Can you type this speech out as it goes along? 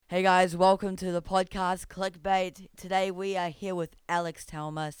Hey guys, welcome to the podcast Clickbait. Today we are here with Alex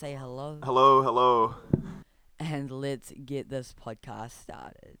Talma. Say hello. Hello. And let's get this podcast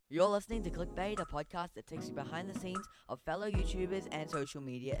started. You're listening to Clickbait, a podcast that takes you behind the scenes of fellow YouTubers and social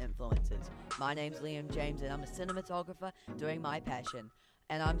media influencers. My name's Liam James and I'm a cinematographer doing my passion.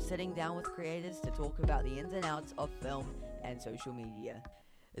 And I'm sitting down with creators to talk about the ins and outs of film and social media.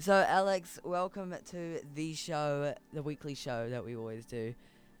 So Alex, welcome to the show, the weekly show that we always do.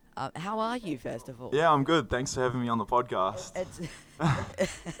 How are you, first of all? Yeah, I'm good. Thanks for having me on the podcast.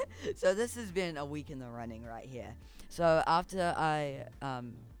 So this has been a week in the running right here. So after I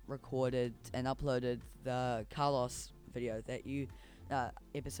recorded and uploaded the Carlos video that you,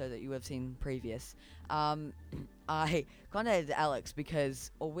 episode that you have seen previous, I contacted Alex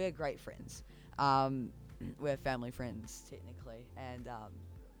because we're great friends. We're family friends, technically. And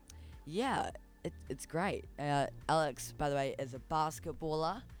yeah, it's great. Alex, by the way, is a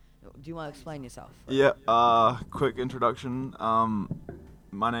basketballer. Do you want to explain yourself? Yeah, quick introduction.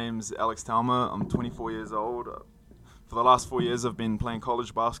 My name's Alex Talma. I'm 24 years old. For the last 4 years, I've been playing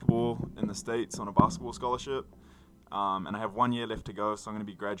college basketball in the States on a basketball scholarship. And I have 1 year left to go, so I'm going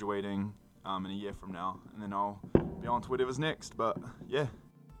to be graduating in a year from now. And then I'll be on to whatever's next. But, yeah.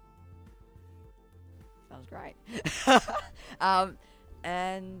 Sounds great.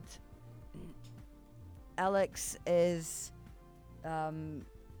 And Alex is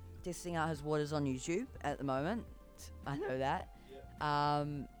testing out his waters on YouTube at the moment. I know that.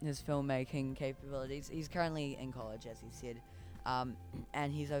 His filmmaking capabilities. He's currently in college, as he said,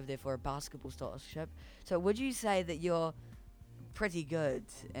 and he's over there for a basketball scholarship. So would you say that you're pretty good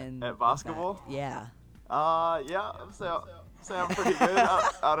At basketball? Yeah. Yeah, I'd say I'm pretty good.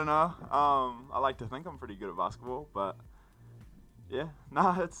 I don't know. I like to think I'm pretty good at basketball, but yeah,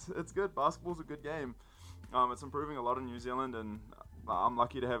 it's good. Basketball's a good game. It's improving a lot in New Zealand, and I'm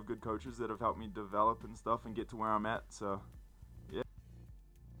lucky to have good coaches that have helped me develop and stuff and get to where I'm at. So, yeah.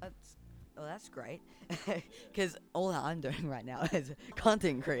 That's great, because all that I'm doing right now is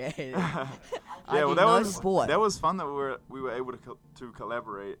content creating. Yeah, well, that was fun that we were able to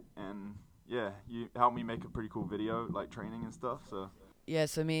collaborate, and yeah, you helped me make a pretty cool video, like training and stuff. So. Yeah,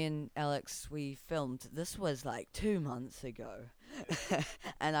 so me and Alex, we filmed, this was like 2 months ago,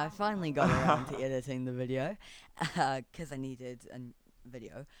 and I finally got around to editing the video, because I needed a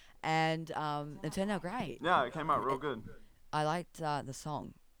video, and it turned out great. Yeah, it came out real good. I liked the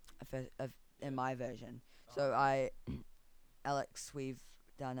song in my version, so Alex, we've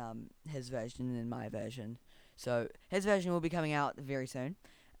done his version and my version, so his version will be coming out very soon,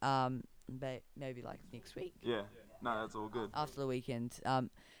 but maybe like next week. Yeah. No, that's all good. After the weekend,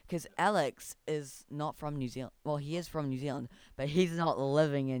 because Alex is not from New Zealand. Well, he is from New Zealand, but he's not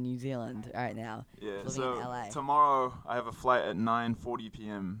living in New Zealand right now. Yeah, he's so living in LA. Tomorrow I have a flight at 9:40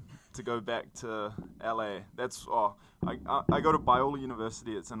 p.m. to go back to LA. I go to Biola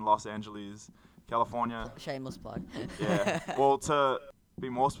University. It's in Los Angeles, California. Shameless plug. Yeah. Well, to be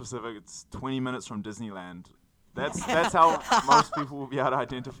more specific, it's 20 minutes from Disneyland. That's how most people will be able to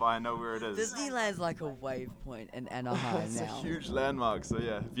identify and know where it is. Disneyland's like a wave point in Anaheim It's now. a huge landmark. So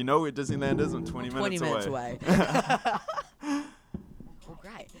yeah, if you know where Disneyland is, I'm 20 minutes away. Well,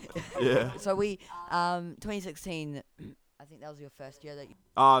 great. Yeah. So we, 2016, I think that was your first year that you...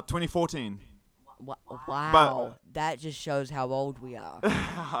 2014. Wow. That just shows how old we are.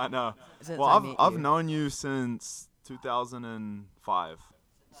 I know. Since Well, I met I've you. known you since 2005.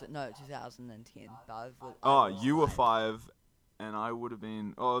 So, no, 2010. Oh, you were 5, and I would have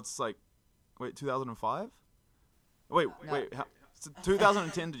been. Oh, it's like, wait, 2005? Wait.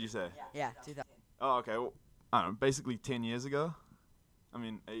 2010? Did you say? Yeah, 2000. Oh, okay. Well, I don't know. Basically 10 years ago. I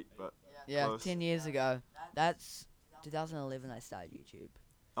mean 8, but Yeah, close. 10 years ago. That's 2011 I started YouTube.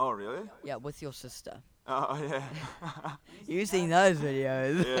 Oh, really? Yeah, with your sister. Oh, yeah. You've seen those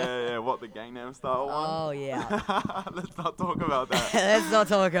videos. yeah. What, the Gangnam Style one? Oh, yeah. Let's not talk about that. Let's not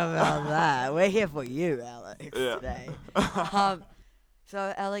talk about that. We're here for you, Alex, Yeah. today.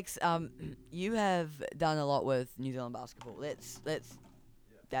 So, Alex, you have done a lot with New Zealand basketball.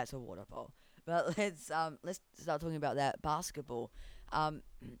 That's a water pole. But let's start talking about that basketball.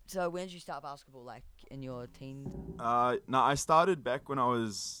 So when did you start basketball? Like in your teens? No, I started back when I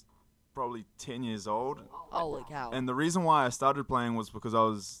was probably 10 years old. Holy cow! And the reason why I started playing was because I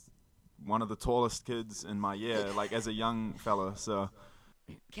was one of the tallest kids in my year, like as a young fella. So.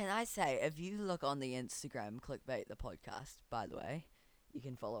 Can I say, if you look on the Instagram, Clickbait the podcast, by the way, you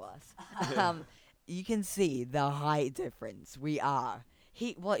can follow us. Yeah. You can see the height difference. We are.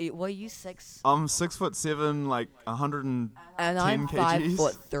 What are you 6? I'm 6'7", like 110 And I'm kgs.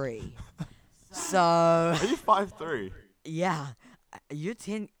 5'3". So Are you 5'3"? yeah, You're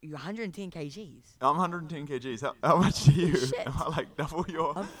 110 kgs. I'm 110 kgs. How much are you? Shit. Am I like double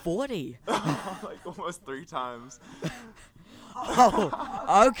your? I'm 40. I'm like almost 3 times.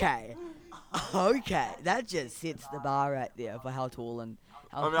 Oh, okay. Okay. That just sets the bar right there for how tall and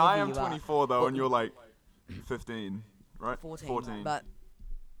how I mean, I heavy am you are. 24 though, and you're like 15, right? 14. But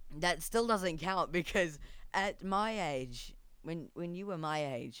that still doesn't count because at my age, when you were my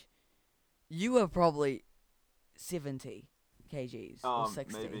age, you were probably 70 kgs or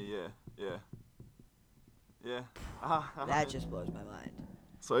 60. Maybe, yeah. That just blows my mind.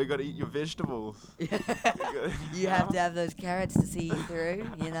 So you gotta eat your vegetables. You have to have those carrots to see you through,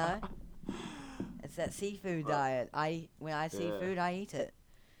 you know? It's that seafood diet. When I see food, I eat it.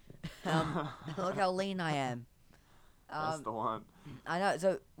 Look how lean I am. That's the one. I know.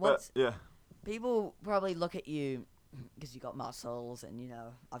 So Yeah. people probably look at you because you got muscles, and you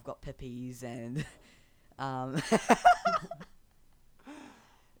know I've got pippies, and well,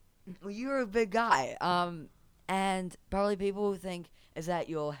 you're a big guy. And probably people think, is that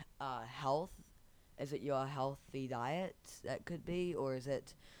your health? Is it your healthy diet that could be, or is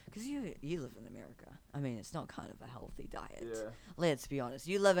it because you live in America? I mean, it's not kind of a healthy diet. Yeah. Let's be honest.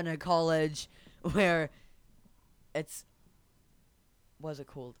 You live in a college where it's what's it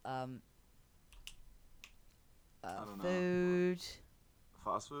called? I don't know. Food.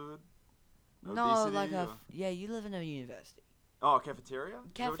 Fast food. No, Obesity, like or- you live in a university. Oh, cafeteria? Is that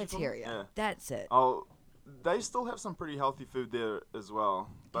what you call it? Cafeteria. Yeah. That's it. Oh, they still have some pretty healthy food there as well.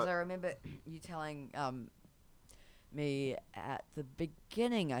 Because But I remember you telling me at the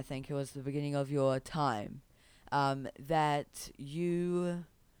beginning, I think it was the beginning of your time, that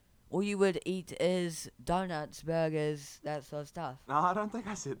all you would eat is donuts, burgers, that sort of stuff. no, I don't think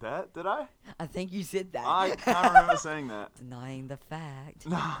I said that. Did I? I think you said that. I can't remember saying that. Denying the fact.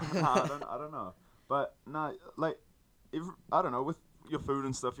 No, I don't know. But no, like, I don't know. With your food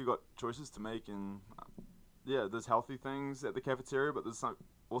and stuff, you got choices to make, and yeah, there's healthy things at the cafeteria, but there's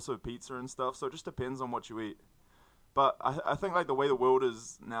also pizza and stuff. So it just depends on what you eat. But I think like the way the world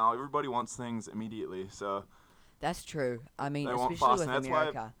is now, everybody wants things immediately. So That's true. I mean, they want especially fast, with and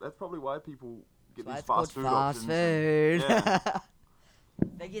America. that's probably why people get That's these why fast it's food called fast options. food. Yeah,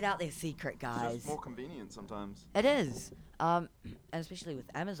 They get out their secret, it's guys. just more convenient sometimes. It is. And especially with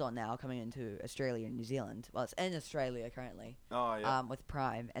Amazon now coming into Australia and New Zealand. Well, it's in Australia currently. Oh yeah. With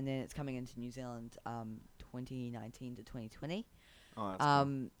Prime, and then it's coming into New Zealand 2019 to 2020. Oh, that's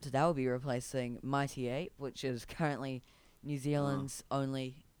cool. So that will be replacing Mighty Ape, which is currently New Zealand's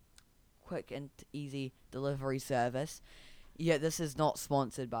only quick and easy delivery service. Yeah, this is not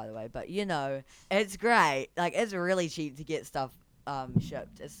sponsored, by the way, but you know, it's great. Like, it's really cheap to get stuff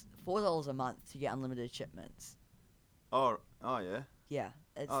shipped. It's $4 a month to get unlimited shipments. Oh yeah. Yeah,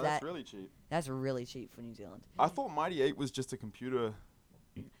 it's Oh, that's really cheap. That's really cheap for New Zealand. I thought Mighty 8 was just a computer.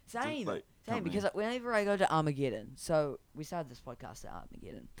 Same, like, same. company. Because whenever I go to Armageddon, so we started this podcast at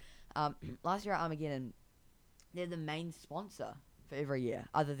Armageddon. Last year at Armageddon, they're the main sponsor for every year,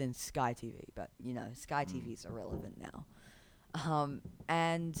 other than Sky TV. But you know, Sky TV is irrelevant now.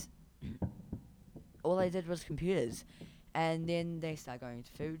 And all they did was computers, and then they started going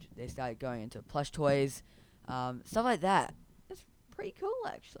into food. They started going into plush toys, stuff like that. It's pretty cool,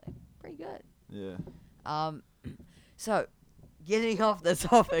 actually. Pretty good. Yeah. So, getting off the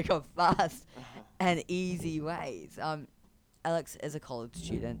topic of fast and easy ways, Alex, as a college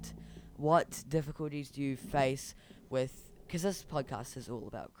student, what difficulties do you face with, because this podcast is all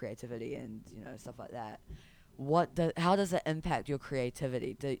about creativity and, you know, stuff like that. How does it impact your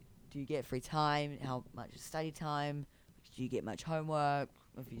creativity? Do you get free time? How much study time? Do you get much homework?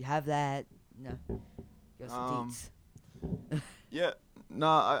 If you have that, no. Give us some deets. Yeah. No,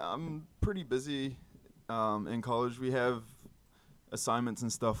 I'm pretty busy. In college, we have assignments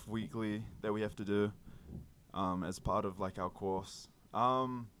and stuff weekly that we have to do as part of like our course.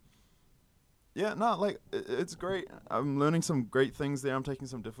 Yeah, no, like it's great. I'm learning some great things there. I'm taking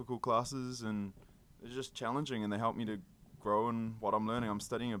some difficult classes, and it's just challenging, and they help me to grow in what I'm learning. I'm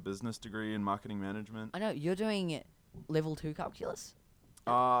studying a business degree in marketing management. I know, you're doing level 2 calculus?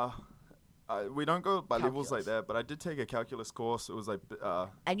 We don't go by levels like Calculus. that, but I did take a calculus course. It was like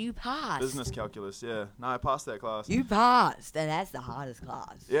And you passed. business calculus. Yeah, no, I passed that class. You passed, and that's the hardest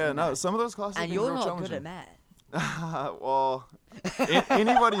class. Yeah, you no, know. some of those classes have And been you're real not good challenging. at math. Well,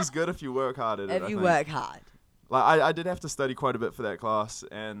 anybody's good if you work hard at it. If I you think. work hard. Like I did have to study quite a bit for that class,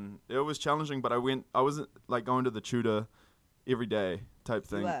 and it was challenging. But I wasn't like going to the tutor every day type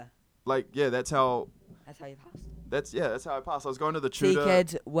You thing. were. Like yeah, that's how you passed. that's how I passed. I was going to the See, tutor.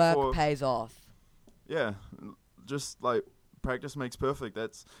 kids, work for- pays off. Yeah, just like practice makes perfect.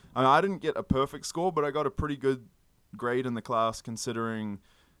 I didn't get a perfect score, but I got a pretty good grade in the class, considering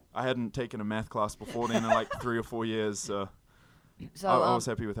I hadn't taken a math class before then in like 3 or 4 years. So I was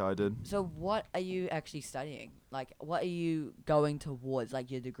happy with how I did. So what are you actually studying? Like, what are you going towards, like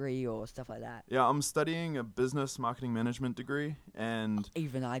your degree or stuff like that? Yeah, I'm studying a business marketing management degree, and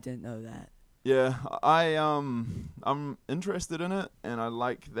Even I didn't know that. yeah, I'm interested in it, and I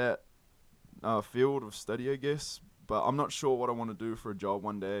like that field of study, I guess. But I'm not sure what I want to do for a job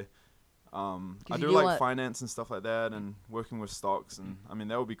one day. I do like finance and stuff like that, and working with stocks, and I mean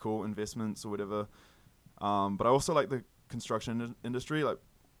that would be cool, investments or whatever. But I also like the construction industry, like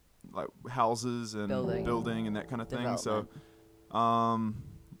houses and building and that kind of thing. So,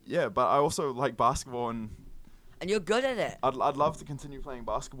 yeah. But I also like basketball, and you're good at it. I'd love to continue playing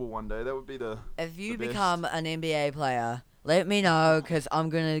basketball one day. That would be If you the become an NBA player, let me know, because I'm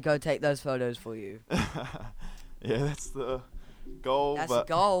gonna go take those photos for you. Yeah, that's the goal. That's the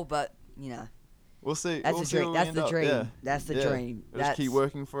goal, but you know, we'll see. That's we'll the see dream. where we That's end the up. dream. Yeah. That's the Yeah. dream. Just keep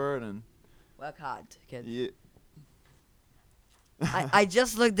working for it and work hard, kid. yeah. I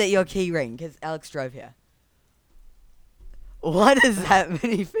just looked at your key ring because Alex drove here. What is that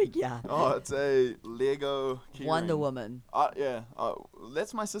minifigure? Oh, it's a Lego keyring. Wonder Woman. Yeah.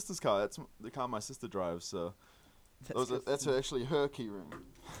 That's my sister's car. That's the car my sister drives. So that's actually her keyring.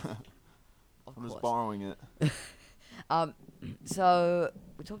 I'm just borrowing it. So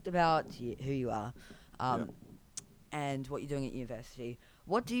we talked about who you are, and what you're doing at university.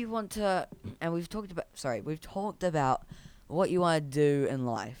 What do you want to? And we've talked about what you want to do in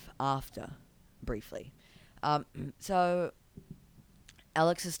life after, briefly. So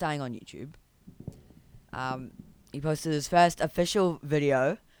Alex is staying on YouTube. He posted his first official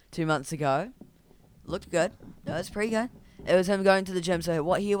video 2 months ago. Looked good. No, it's pretty good. It was him going to the gym. So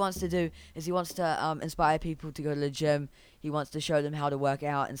what he wants to do is he wants to inspire people to go to the gym. He wants to show them how to work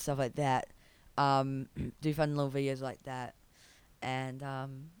out and stuff like that. Do fun little videos like that. And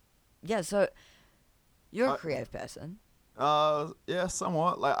yeah, so you're a creative person. Yeah,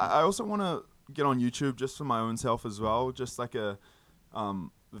 somewhat. Like I also want to get on YouTube just for my own self as well, just like a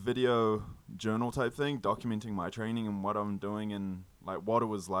video journal type thing, documenting my training and what I'm doing and like what it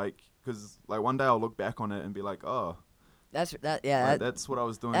was like. Because like one day I'll look back on it and be like, oh, that's what I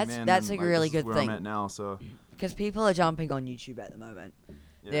was doing then. That's a really good thing. Where I'm at now, so because people are jumping on YouTube at the moment.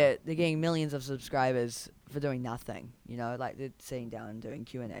 Yeah. They're getting millions of subscribers for doing nothing. You know, like they're sitting down and doing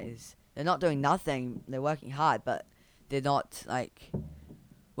Q&As. They're not doing nothing. They're working hard, but they're not like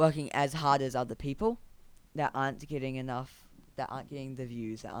working as hard as other people that aren't getting enough, that aren't getting the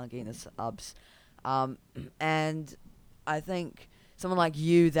views, that aren't getting the subs. And I think someone like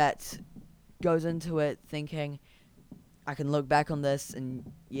you that goes into it thinking, I can look back on this in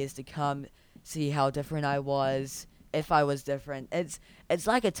years to come, see how different I was, if I was different. It's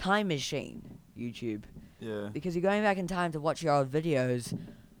like a time machine, YouTube. Yeah. Because you're going back in time to watch your old videos.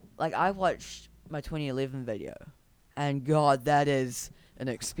 Like, I watched my 2011 video, and God, that is an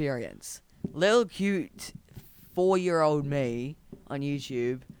experience. Little cute 4-year-old me on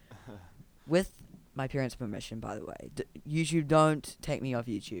YouTube, with my parents' permission, by the way. YouTube, don't take me off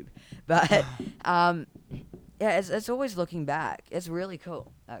YouTube. But, yeah, it's always looking back. It's really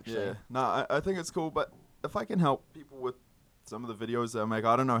cool, actually. Yeah, no, I think it's cool, but if I can help people with some of the videos that I make,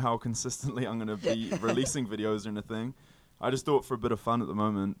 I don't know how consistently I'm going to be releasing videos or anything. I just do it for a bit of fun at the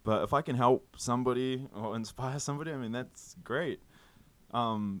moment. But if I can help somebody or inspire somebody, I mean, that's great.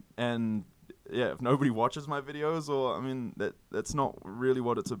 And yeah, if nobody watches my videos, or I mean, that's not really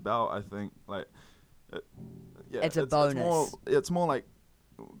what it's about. I think it's a bonus. It's more like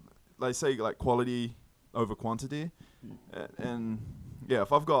say like quality over quantity, and yeah,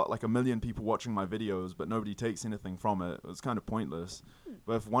 if I've got like 1 million people watching my videos but nobody takes anything from it, it's kind of pointless.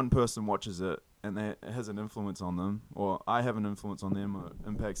 But if one person watches it and it has an influence on them, or I have an influence on them, or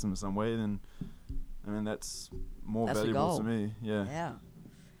impacts them in some way, then I mean that's more valuable to me. Yeah.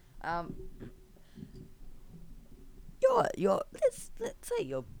 Yeah. Let's say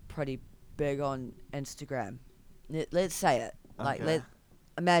you're pretty big on Instagram. Let's say it. Like,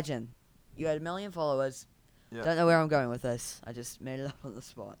 imagine you had 1 million followers. Yeah. Don't know where I'm going with this. I just made it up on the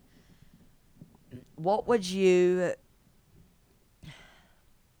spot.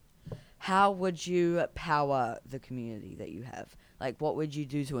 How would you power the community that you have? Like, what would you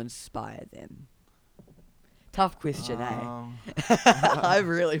do to inspire them? Tough question, eh? I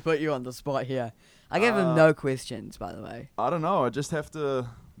really put you on the spot here. I gave him no questions, by the way. I don't know. I just have to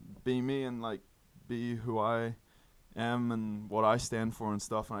be me and like be who I am and what I stand for and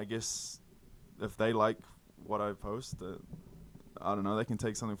stuff. And I guess if they like what I post, I don't know, they can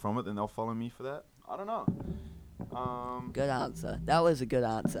take something from it, then they'll follow me for that. I don't know. Good answer. That was a good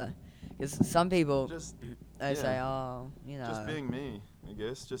answer. Because some people, They say, Yeah. oh, Just being me, I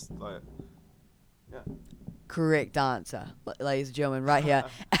guess. Just like, yeah. correct answer, ladies and gentlemen, right here,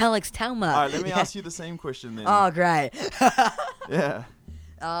 Alex Talma. All right, let me ask you the same question then. Oh, great. Yeah.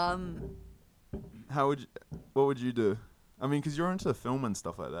 Um, What would you do? I mean, because you're into film and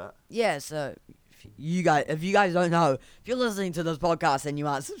stuff like that. yeah. So, if you guys don't know, if you're listening to this podcast and you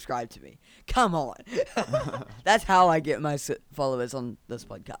aren't subscribed to me, come on. That's how I get my followers on this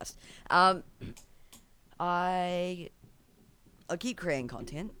podcast. I keep creating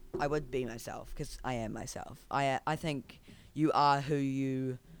content. I would be myself because I am myself. I think you are who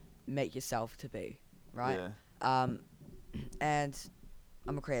you make yourself to be, right? Yeah. And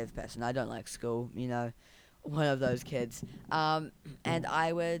I'm a creative person. I don't like school, one of those kids. And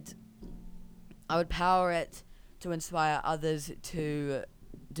I would power it to inspire others to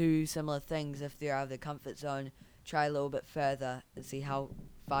do similar things if they're out of their comfort zone. Try a little bit further and see how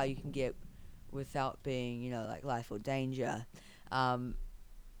far you can get without being, like life or danger.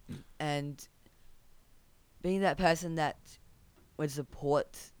 And being that person that would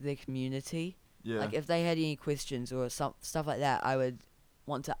support their community. Yeah. Like if they had any questions or stuff like that, I would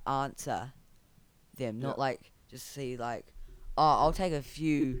want to answer them, not like just see like, oh, I'll take a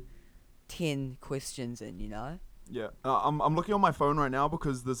few 10 questions in, Yeah. I'm looking on my phone right now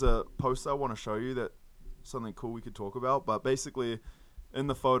because there's a post I want to show you that something cool we could talk about. But basically, in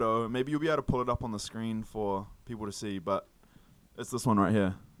the photo, maybe you'll be able to pull it up on the screen for people to see. But it's this one right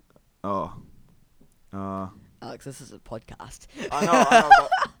here. Oh. Alex, this is a podcast. I know.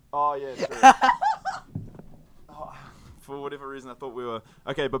 But, oh yeah, true. For whatever reason, I thought we were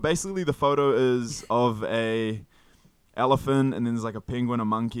okay. But basically, the photo is of a elephant, and then there's like a penguin, a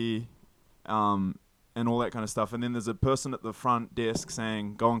monkey, and all that kind of stuff. And then there's a person at the front desk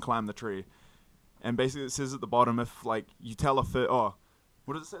saying, "Go and climb the tree." And basically, it says at the bottom, if like you tell a fit, oh,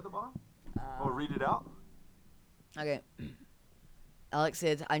 what does it say at the bottom? Read it out. Okay. Alex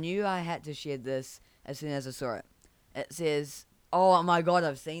said, I knew I had to share this as soon as I saw it. It says, oh my god,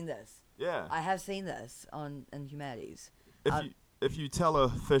 I've seen this. Yeah. I have seen this in Humanities. If you tell a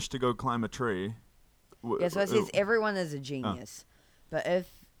fish to go climb a tree. Yeah, so it says everyone is a genius. But if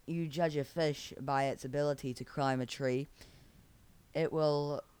you judge a fish by its ability to climb a tree, it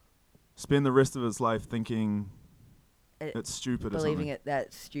will spend the rest of its life thinking it's stupid or something. Believing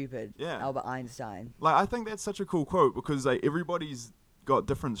that's stupid. Yeah. Albert Einstein. Like, I think that's such a cool quote because like everybody's got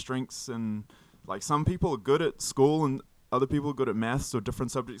different strengths, and like some people are good at school and other people are good at maths or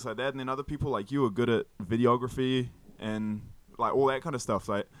different subjects like that, and then other people like you are good at videography and like all that kind of stuff.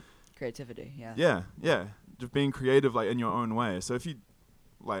 Like creativity, yeah. Yeah. Just being creative like in your own way. So if you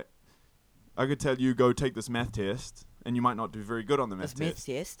like, I could tell you go take this math test and you might not do very good on the math test. Math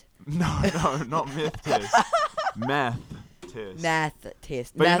test? No, not math test. Math test. Math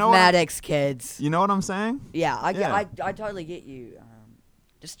test. But Mathematics, kids. You know what I'm saying? Yeah, I totally get you.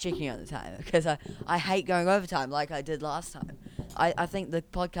 Just checking out the time because I hate going overtime like I did last time. I think the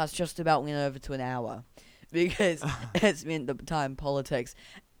podcast just about went over to an hour because it's meant the time politics.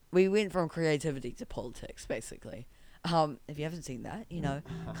 We went from creativity to politics basically. If you haven't seen that,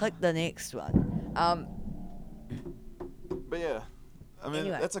 click the next one. But yeah, I mean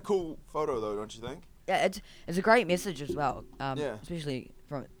anyway. That's a cool photo though, don't you think? Yeah, it's a great message as well. Yeah. Especially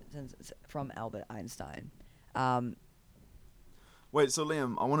since it's from Albert Einstein. Wait, so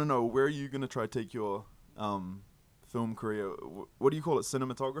Liam, I want to know, where are you going to try to take your film career? What do you call it?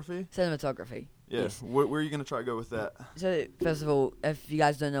 Cinematography? Cinematography. Yeah. Yes. Where are you going to try to go with that? So, first of all, if you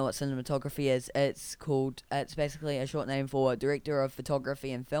guys don't know what cinematography is, it's basically a short name for Director of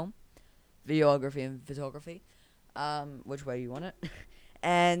Photography and Film. Videography and Photography. Which way you want it.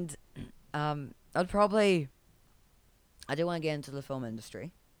 And I do want to get into the film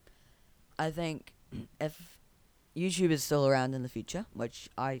industry. I think if YouTube is still around in the future, which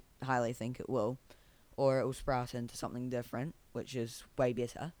I highly think it will, or it will sprout into something different, which is way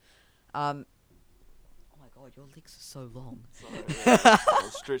better. Oh my god, your legs are so long. Sorry, yeah. I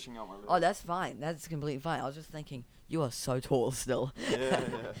was stretching out my legs. Oh, that's fine. That's completely fine. I was just thinking, you are so tall still. Yeah.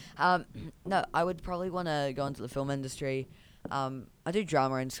 No, I would probably want to go into the film industry. I do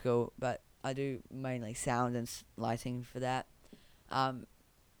drama in school, but I do mainly sound and lighting for that.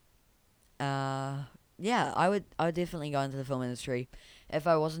 Yeah, I would definitely go into the film industry. If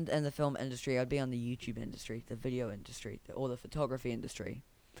I wasn't in the film industry, I'd be on the YouTube industry, the video industry, or the photography industry.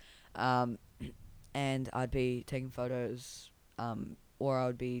 And I'd be taking photos, or I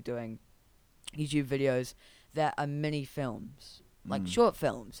would be doing YouTube videos that are mini films, like short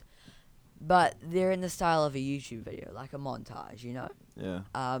films, but they're in the style of a YouTube video, like a montage, Yeah.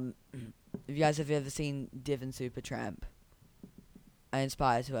 If you guys have ever seen Devon Supertramp,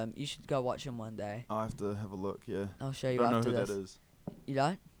 inspire to him. You should go watch him one day. I have to have a look. Yeah. I'll show you Don't know after who this. that is. You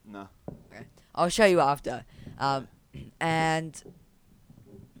don't? Nah. I'll show you after. And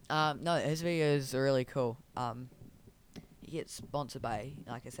no, his videos are really cool. He gets sponsored by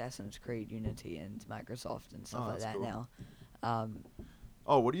like Assassin's Creed, Unity, and Microsoft and stuff like that's that cool. now.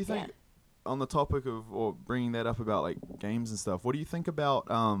 Oh, what do you think? On the topic of, or bringing that up about like games and stuff, what do you think about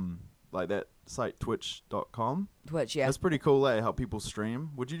like that site Twitch.com? Twitch, yeah. That's pretty cool, how people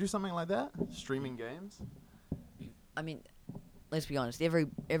stream. Would you do something like that? Streaming games? I mean, let's be honest.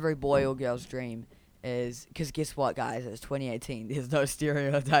 Every boy or girl's dream is, because guess what, guys? It's 2018. There's no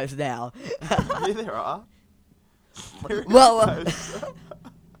stereotypes now. Yeah, there are. Well,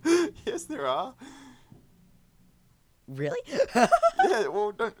 Yes, there are. really? Yeah,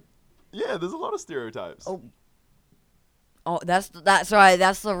 well, don't. Yeah, there's a lot of stereotypes. Oh, that's right.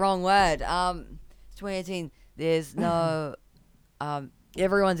 That's the wrong word. It's 2018. There's no,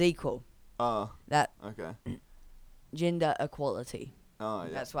 everyone's equal. That Okay. gender equality. Oh, yeah.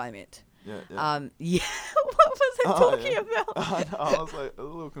 That's what I meant. Yeah, yeah. Yeah. What was I talking yeah. about? I know, I was like a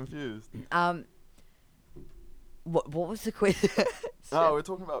little confused. What was the question? Oh, we're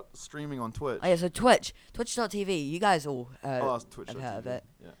talking about streaming on Twitch. Oh yeah, so Twitch.tv. You guys all it's Twitch. have heard of it.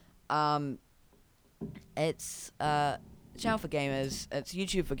 Yeah. It's a channel for gamers. It's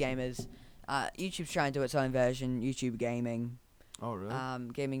YouTube for gamers. YouTube's trying to do its own version, YouTube Gaming. Oh, really?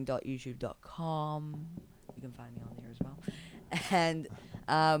 Gaming.youtube.com. You can find me on there as well. And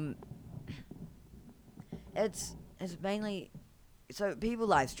it's mainly, so people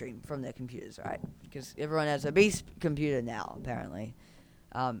live stream from their computers, right? Because everyone has a beast computer now, apparently.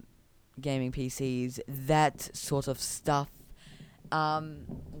 Gaming PCs, that sort of stuff. I'm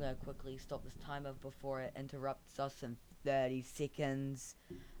gonna quickly stop this timer before it interrupts us in 30 seconds.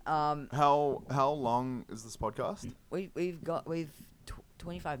 How long is this podcast? We've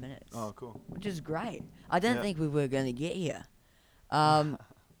 25 minutes. Oh, cool. Which is great. I didn't think we were gonna get here.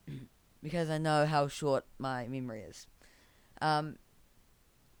 Because I know how short my memory is.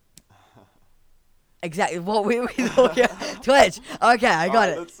 Exactly what we talking. Twitch. Okay, I got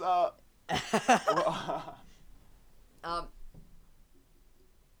it. Let's,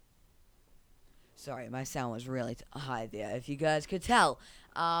 Sorry, my sound was really high there. If you guys could tell.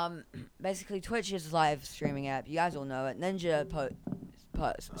 Basically, Twitch is a live streaming app. You guys all know it. Ninja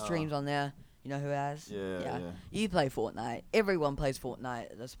streams on there. You know who has? Yeah. You play Fortnite. Everyone plays Fortnite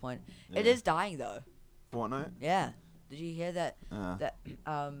at this point. Yeah. It is dying though. Fortnite? Yeah. Did you hear that? Yeah.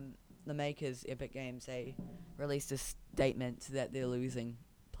 The makers, Epic Games, they released a statement that they're losing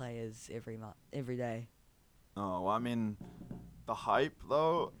players every day. Oh, well, I mean, the hype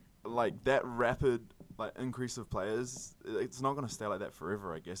though, like that rapid increase of players, it's not going to stay like that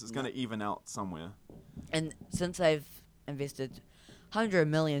forever. I guess it's going to even out somewhere. And since they've invested $100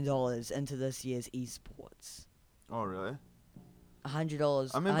 million into this year's esports. Oh, really?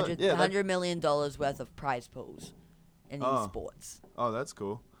 $100. I mean, $100 million worth of prize pools in esports Oh, that's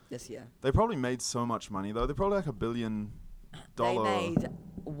cool. this year. They probably made so much money though. They're probably like $1 billion. They made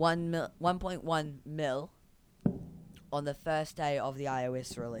 1.1 mil on the first day of the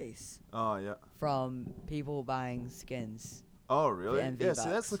iOS release. Oh, yeah. From people buying skins. Oh, really? The MV Yeah, see,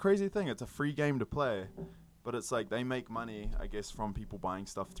 that's bucks. the crazy thing. It's a free game to play, but it's like they make money, I guess, from people buying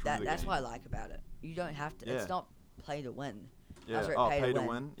stuff through the That's game. what I like about it. You don't have to. Yeah. It's not play to win. Yeah. That's Oh, pay to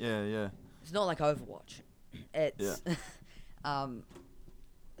win. Yeah. It's not like Overwatch. It's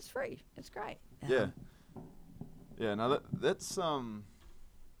it's free. It's great. Yeah. Yeah. Now that's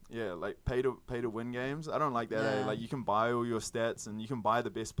yeah, like pay to win games. I don't like that. Yeah. Like you can buy all your stats and you can buy the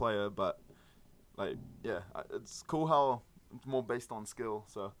best player, but like it's cool how it's more based on skill.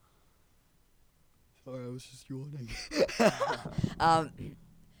 So. Sorry, I was just yawning.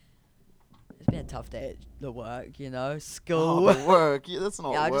 It's been a tough day at work, school. Oh, the work. Yeah, that's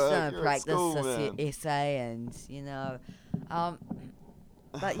not Yeah, I work. just done You're at practice school, a man. essay and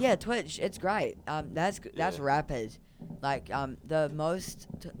but yeah, Twitch, it's great. That's Yeah. rapid. Like the most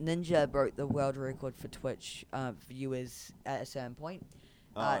Ninja broke the world record for Twitch viewers at a certain point.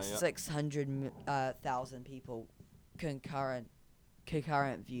 600,000 people concurrent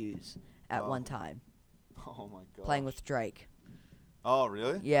views at one time. Oh my god. Playing with Drake. Oh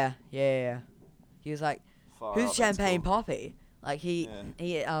really? Yeah. He was like, Far "Who's out, that's Champagne cool. Poppy?" Like he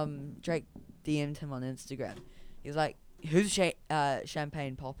Drake DM'd him on Instagram. He was like, "Who's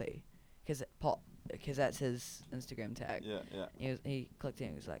Champagne Poppy?" Because that's his Instagram tag. Yeah. He clicked it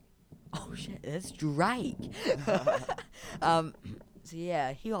and he was like, "Oh shit, that's Drake." So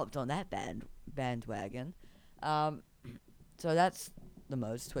yeah, he hopped on that bandwagon. So that's the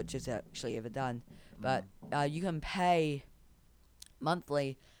most Twitch has actually ever done. But you can pay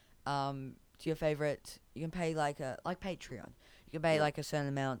monthly to your favorite. You can pay like Patreon. You can pay Yeah. like a certain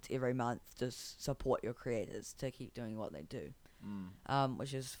amount every month to support your creators to keep doing what they do.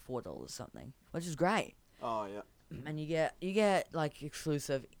 Which is $4 something, which is great. Oh yeah. And you get like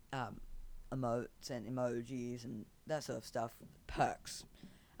exclusive emotes and emojis and that sort of stuff, perks,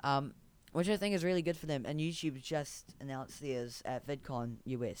 which I think is really good for them. And YouTube just announced theirs at VidCon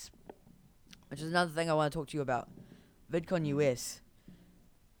US, which is another thing I want to talk to you about. VidCon US.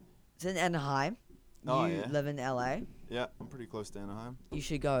 It's in Anaheim. Oh, You yeah. live in LA. Yeah, I'm pretty close to Anaheim. You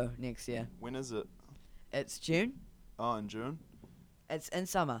should go next year. When is it? It's June. Oh, in June. It's in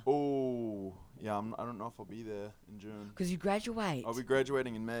summer. Oh, yeah. I don't know if I'll be there in June. Because you graduate. I'll be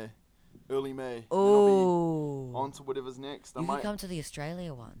graduating in May, early May. And then Oh. I'll be on to whatever's next. You could come to the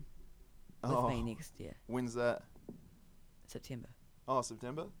Australia one with me next year. When's that? September. Oh,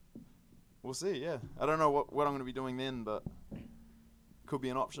 September. We'll see. Yeah, I don't know what I'm gonna be doing then, but could be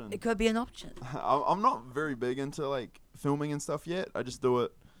an option. It could be an option. I'm not very big into like filming and stuff yet. I just do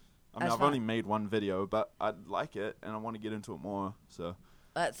it. I mean, That's I've only made one video, but I like it and I want to get into it more. So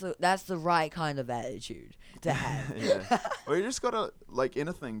That's the right kind of attitude to have. yeah. Well, you just gotta like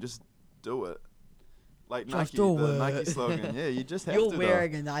anything, just do it. Like Just Nike, do the it. Nike slogan. Yeah, you just have You're to.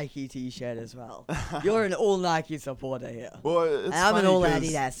 wearing a Nike t-shirt as well. You're an all Nike supporter here. Well, it's And I'm an funny all 'cause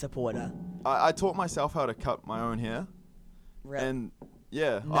Adidas supporter. I taught myself how to cut my own hair, Really? and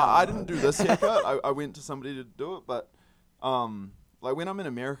yeah, No. I didn't do this haircut. I went to somebody to do it, but like when I'm in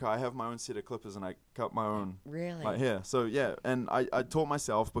America, I have my own set of clippers and I cut my own Really? like hair. So yeah, and I taught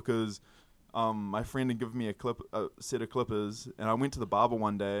myself because my friend had given me a set of clippers, and I went to the barber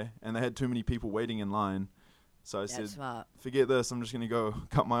one day and they had too many people waiting in line. So I That's said, smart. forget this, I'm just gonna go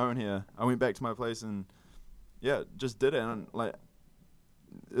cut my own hair. I went back to my place and yeah, just did it, and like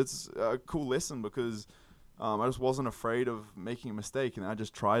it's a cool lesson because I just wasn't afraid of making a mistake, and I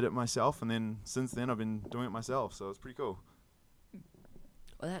just tried it myself, and then since then I've been doing it myself, so it's pretty cool.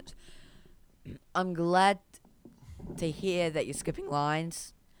 Well, I'm glad to hear that you're skipping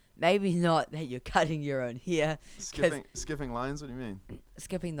lines. Maybe not that you're cutting your own hair. Skipping lines? What do you mean?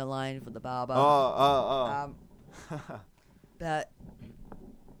 Skipping the line for the barber. Oh. But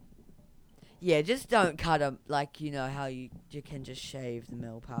yeah, just don't cut them like you know how you can just shave the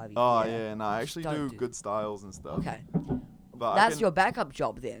middle part of your Oh hair. yeah, no, I Just actually don't do good styles and stuff. Okay, But that's your backup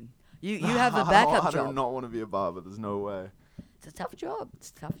job then. You have a backup I job. do not want to be a barber. There's no way. It's a tough job. It's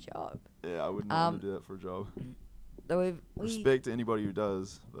a tough job. Yeah, I would not want to do that for a job. Though we Respect to anybody who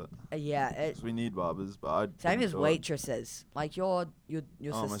does, but yeah, 'cause we need barbers. But I same wouldn't as do it. waitresses. Like your Oh,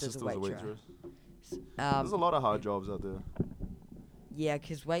 my sister's sister a was a waitress. waitress. There's a lot of hard jobs out there. Yeah,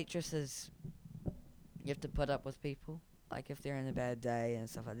 'cause waitresses, you have to put up with people. Like if they're in a bad day and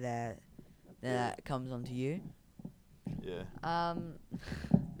stuff like that, then Yeah. that comes onto you. Yeah.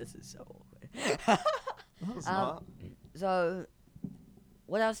 This is so awkward. That's not. So,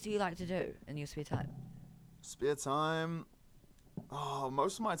 what else do you like to do in your spare time? Spare time. Oh,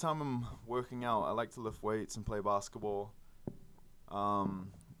 most of my time I'm working out. I like to lift weights and play basketball.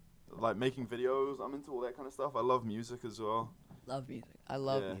 Like making videos. I'm into all that kind of stuff. I love music as well. Love music. I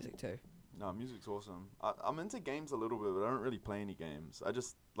love Yeah. music too. No, music's awesome. I'm into games a little bit, but I don't really play any games. I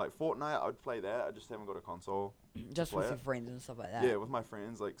just like Fortnite. I'd play that. I just haven't got a console. Just play with it. your friends and stuff like that. Yeah, with my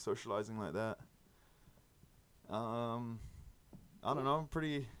friends, like socializing like that. I don't know. I'm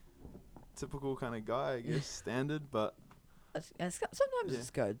pretty typical kind of guy, I guess. Standard, but Sometimes Yeah. it's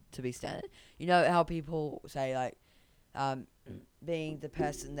good to be standard. You know how people say like, being the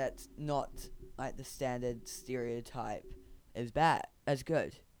person that's not like the standard stereotype is bad. Is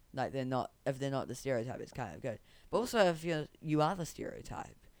good. Like if they're not the stereotype, it's kind of good. But also if you are the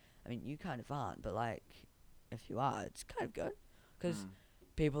stereotype, I mean you kind of aren't, but like if you are, it's kind of good because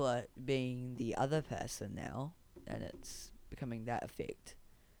people are being the other person now, and it's becoming that effect.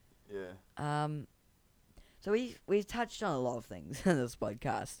 yeah. So we've touched on a lot of things in this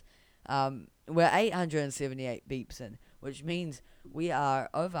podcast. We're 878 beeps in, which means we are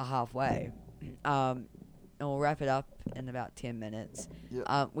over halfway. And we'll wrap it up in about 10 minutes.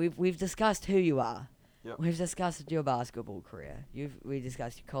 Yep. We've discussed who you are. Yep. We've discussed your basketball career. We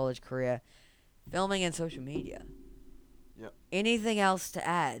discussed your college career, filming and social media. Yep. Anything else to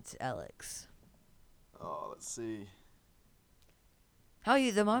add, Alex? Oh, let's see. How are you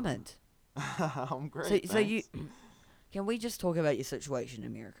at the moment? I'm great. So you thanks. can we just talk about your situation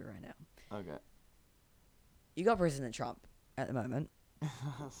in America right now? Okay. You got President Trump at the moment.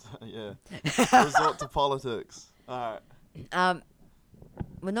 Yeah. Resort to politics. All right.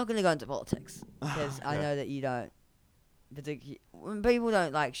 We're not going to go into politics because I Okay. know that you don't. When people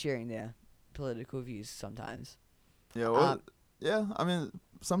don't like sharing their political views sometimes. Yeah. Well, Yeah, I mean,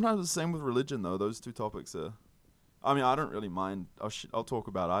 sometimes it's the same with religion, though. Those two topics are. I mean, I don't really mind. I'll talk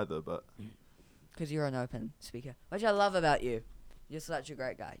about either, but. Because you're an open speaker, which I love about you. You're such a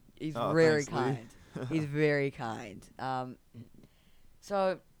great guy. He's Oh, very thanks, Lee. kind. He's very kind.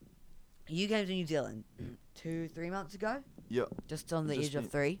 So you came to New Zealand 2-3 months ago, Yeah, just on the Just age of been-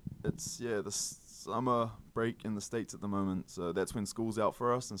 3. it's the summer break in the States at the moment, so that's when school's out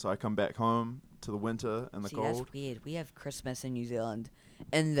for us, and so I come back home to the winter and the See, cold. that's weird. We have Christmas in New Zealand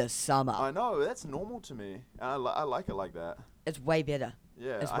in the summer. I know, that's normal to me. And I like it like that. It's way better.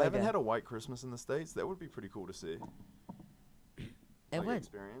 Yeah, It's I way haven't better. had a white Christmas in the States. That would be pretty cool to see. It like would.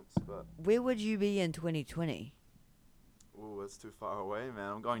 experience, but Where would you be in 2020? ooh, that's too far away,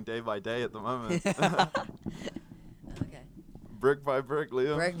 man. I'm going day by day at the moment. Okay. Brick by brick,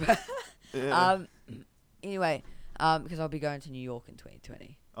 Leo. Break. Yeah. Anyway, because I'll be going to New York in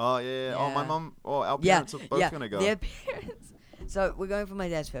 2020. Oh yeah. Oh, my Yeah. mum. Oh, our Yeah, parents are both gonna go. Their parents. So we're going for my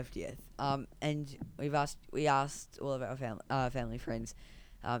dad's 50th. And we asked all of our family friends,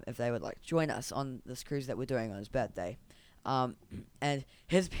 if they would like join us on this cruise that we're doing on his birthday. And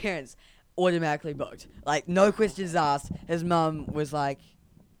his parents automatically booked. Like no questions asked. His mum was like,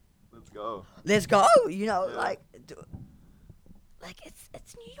 Let's go. "Let's go," you know, Yeah. like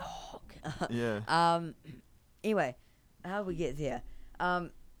it's New York. Yeah. Anyway, how we get there?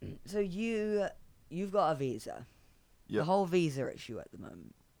 So you've got a visa. Yep. The whole visa issue at the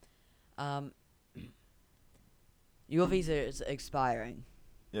moment. Your visa is expiring.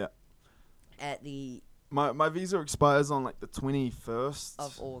 Yeah. At the My visa expires on like the 21st.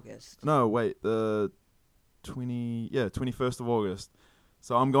 of August. No, wait, the 21st of August.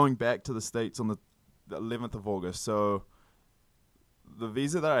 So I'm going back to the States on the 11th of August. So the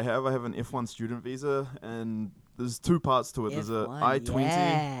visa that I have an F1 student visa, and there's two parts to it. There's a F1, I-20.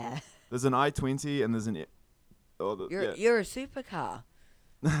 Yeah. There's an I-20 and there's an You're a supercar.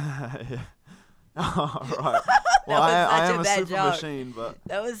 yeah. Oh, right. Well, was I such a am a bad super joke. machine, but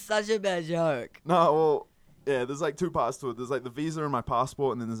That was such a bad joke. no, well, yeah, there's like two parts to it. There's like the visa and my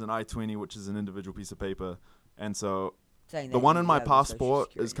passport, and then there's an I-20, which is an individual piece of paper. And so Saying the that one you in my have a Social passport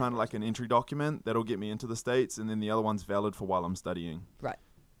is Security kind of number. like an entry document that'll get me into the States, and then the other one's valid for while I'm studying. Right.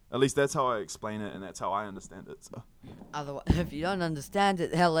 At least that's how I explain it, and that's how I understand it. So. Otherwise, if you don't understand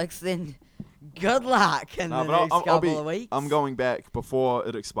it, Alex, then good luck in No, the but next I'll couple be. of weeks. I'm going back before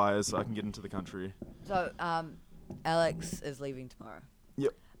it expires, so I can get into the country. So, Alex is leaving tomorrow.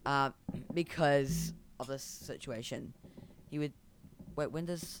 Yep. Because of this situation. He would. Wait, when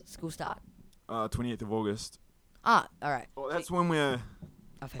does school start? 28th of August. All right. Well, that's when we're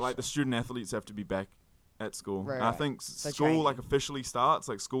Official. like the student athletes have to be back at school. Right, And I right. think For school training. like officially starts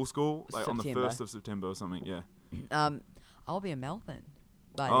like school like on the September. 1st of September or something. Yeah. I'll be in Melbourne.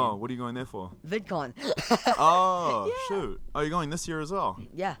 By Oh, what are you going there for? then. VidCon. Oh, Yeah. shoot. Oh, you're going this year as well?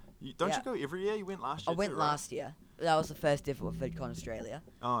 Yeah, Don't Yeah. you go every year? You went last I year. went too, right? last year. That was the first ever with VidCon Australia.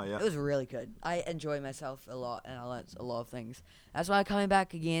 Oh, yeah. It was really good. I enjoyed myself a lot, and I learnt a lot of things. That's why I'm coming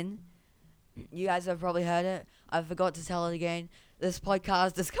back again. You guys have probably heard it. I forgot to tell it again. This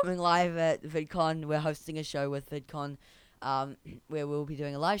podcast is coming live at VidCon. We're hosting a show with VidCon, where we'll be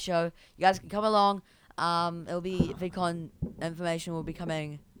doing a live show. You guys can come along. It'll be VidCon information will be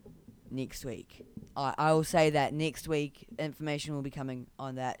coming next week. I will say that next week information will be coming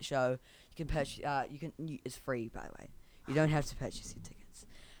on that show. You can purchase. It's free, by the way. You don't have to purchase your tickets,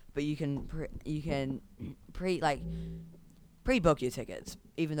 but you can pre-book your tickets,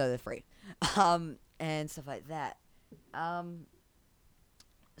 even though they're free, and stuff like that.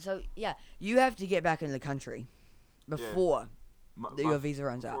 So yeah, you have to get back in the country before your visa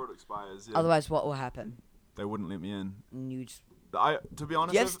runs out. Before it expires, yeah. Otherwise, what will happen? They wouldn't let me in. You just, To be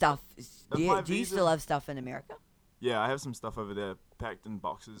honest, do you have if- stuff? if my Do you visa- still have stuff in America? Yeah, I have some stuff over there packed in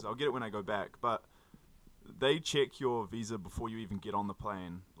boxes. I'll get it when I go back, but they check your visa before you even get on the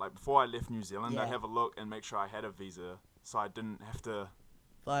plane. Like before I left New Zealand, Yeah. I'd have a look and make sure I had a visa, so I didn't have to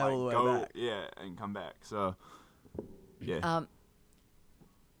Fly like all the way go, back. yeah, and come back. So, yeah,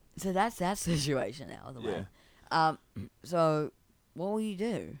 So that's that situation out of the way. yeah. So what will you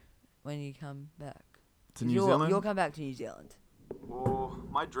do when you come back? To New Zealand. You'll come back to New Zealand. Well,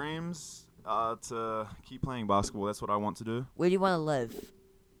 my dreams are to keep playing basketball. That's what I want to do. Where do you want to live?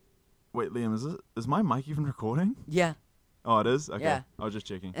 Wait, Liam, is my mic even recording? Yeah. Oh, it is? Okay. Yeah. I was just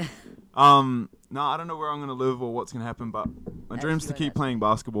checking. No, I don't know where I'm going to live or what's going to happen, but my That's dream's you to and keep us. playing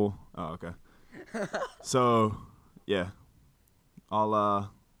basketball. Oh, okay. So, yeah.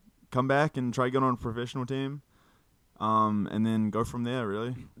 I'll come back and try to get on a professional team, and then go from there,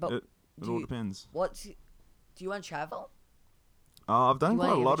 really. But It do all you- depends. Do you want to travel? I've done you quite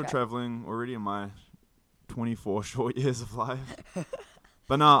wanna a ever lot of tra- traveling already in my 24 short years of life.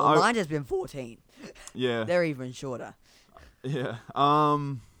 But no, Well, mine has been 14. yeah, They're even shorter. yeah.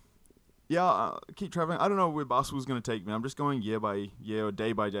 Keep traveling. I don't know where basketball's going to take me. I'm just going year by year or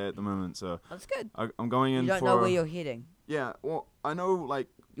day by day at the moment. So That's good. I'm going in You don't for. know where you're heading, Yeah, well, I know like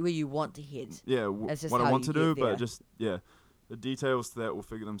where you want to head. yeah That's just what I how want you to do, get there. but just the details to that will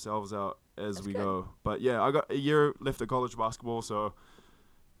figure themselves out as That's we good. go. But yeah, I got a year left of college basketball, so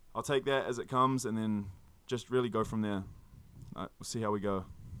I'll take that as it comes and then just really go from there. We'll see how we go.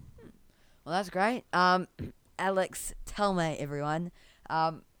 Well, that's great. Alex Telme, everyone.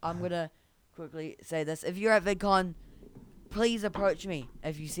 I'm gonna quickly say this: if you're at VidCon, please approach me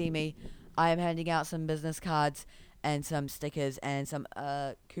if you see me. I am handing out some business cards and some stickers and some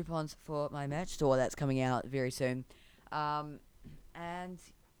coupons for my merch store that's coming out very soon. And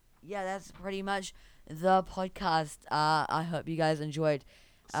yeah, that's pretty much the podcast. I hope you guys enjoyed.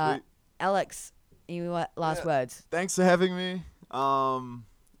 Sweet. Alex, any last words? Thanks for having me.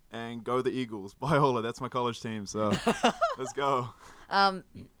 And go the Eagles. Biola, that's my college team, so let's go.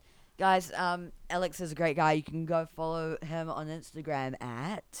 Guys, Alex is a great guy. You can go follow him on Instagram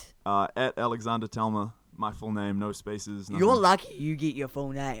at Alexander Telma, my full name, no spaces. Nothing. You're lucky you get your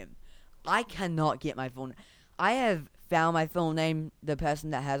full name. I cannot get my full name. I have found my full name, the person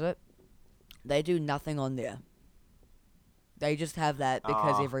that has it. They do nothing on there. They just have that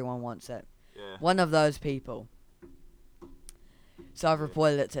because everyone wants it. Yeah. One of those people. So I've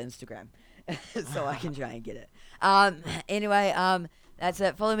reported it to Instagram. So I can try and get it. Anyway, that's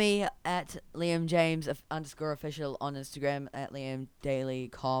it. Follow me at Liam James _official on Instagram, at Liam Daily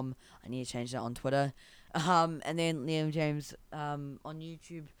Com. I need to change that on Twitter. And then Liam James on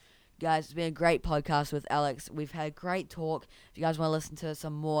YouTube. Guys, it's been a great podcast with Alex. We've had great talk. If you guys want to listen to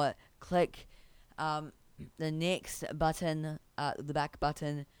some more, click the next button, the back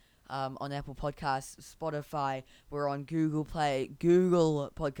button on Apple Podcasts, Spotify. We're on Google Play,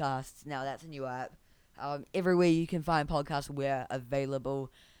 Google Podcasts. Now that's a new app. Everywhere you can find podcasts, we're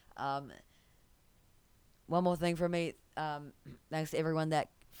available. One more thing from me. Thanks to everyone that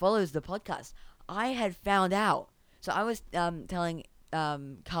follows the podcast. I had found out. So I was telling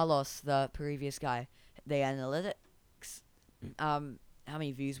Carlos, the previous guy, the analytics, how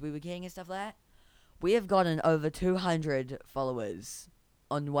many views we were getting and stuff like that. We have gotten over 200 followers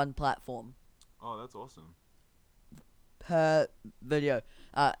on one platform Oh, that's awesome. per video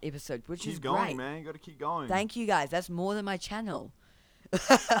episode, which is Keep going, great. man. You got to keep going. Thank you guys. That's more than my channel.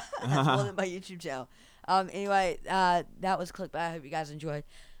 That's more than my YouTube channel. Anyway, that was Clickbait. I hope you guys enjoyed.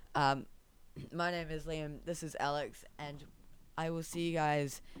 My name is Liam. This is Alex, and I will see you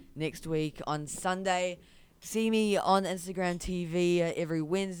guys next week on Sunday. See me on Instagram TV every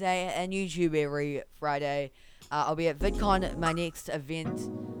Wednesday and YouTube every Friday. I'll be at VidCon, my next event,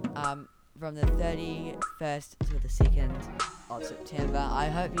 from the 31st to the 2nd of September. I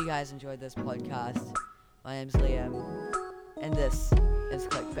hope you guys enjoyed this podcast. My name's Liam, and this is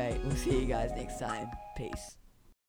Clickbait. We'll see you guys next time. Peace.